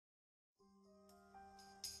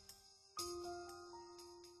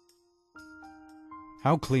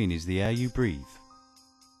How clean is the air you breathe?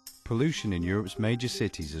 Pollution in Europe's major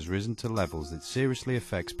cities has risen to levels that seriously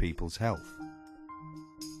affects people's health.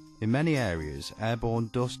 In many areas, airborne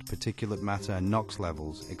dust, particulate matter and NOx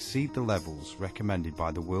levels exceed the levels recommended by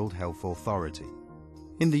the World Health Authority.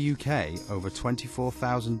 In the UK, over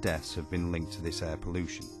 24,000 deaths have been linked to this air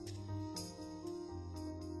pollution.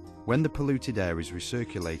 When the polluted air is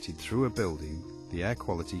recirculated through a building, the air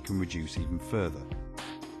quality can reduce even further.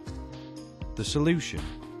 The solution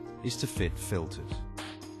is to fit filters.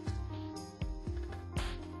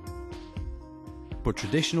 But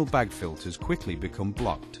traditional bag filters quickly become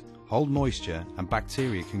blocked, hold moisture, and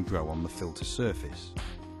bacteria can grow on the filter surface.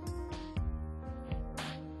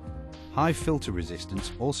 High filter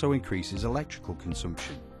resistance also increases electrical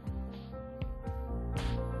consumption.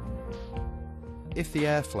 If the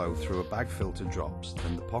airflow through a bag filter drops,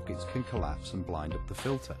 then the pockets can collapse and blind up the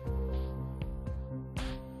filter.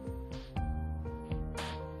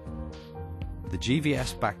 The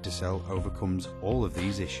GVS Bacticell overcomes all of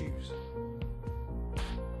these issues.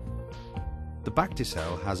 The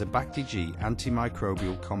Bacticell has a Bacti-G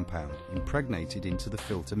anti-microbial compound impregnated into the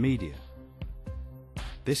filter media.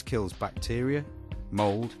 This kills bacteria,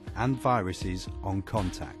 mold and viruses on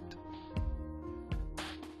contact.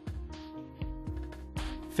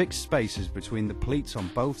 Fixed spaces between the pleats on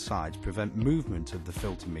both sides prevent movement of the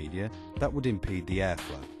filter media that would impede the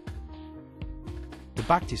airflow. The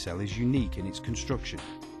Bacticell is unique in its construction.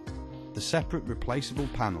 The separate replaceable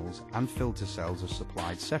panels and filter cells are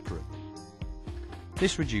supplied separately.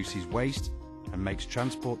 This reduces waste and makes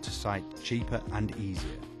transport to site cheaper and easier.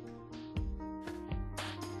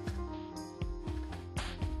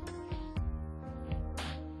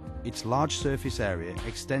 Its large surface area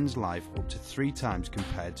extends life up to 3 times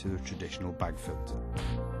compared to the traditional bag filter.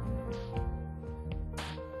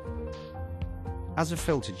 As a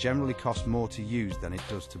filter generally costs more to use than it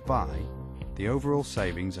does to buy, the overall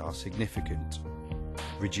savings are significant.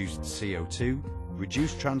 Reduced CO2,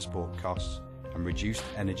 reduced transport costs, and reduced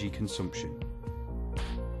energy consumption.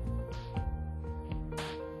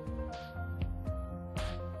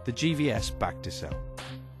 The GVS Bacticell.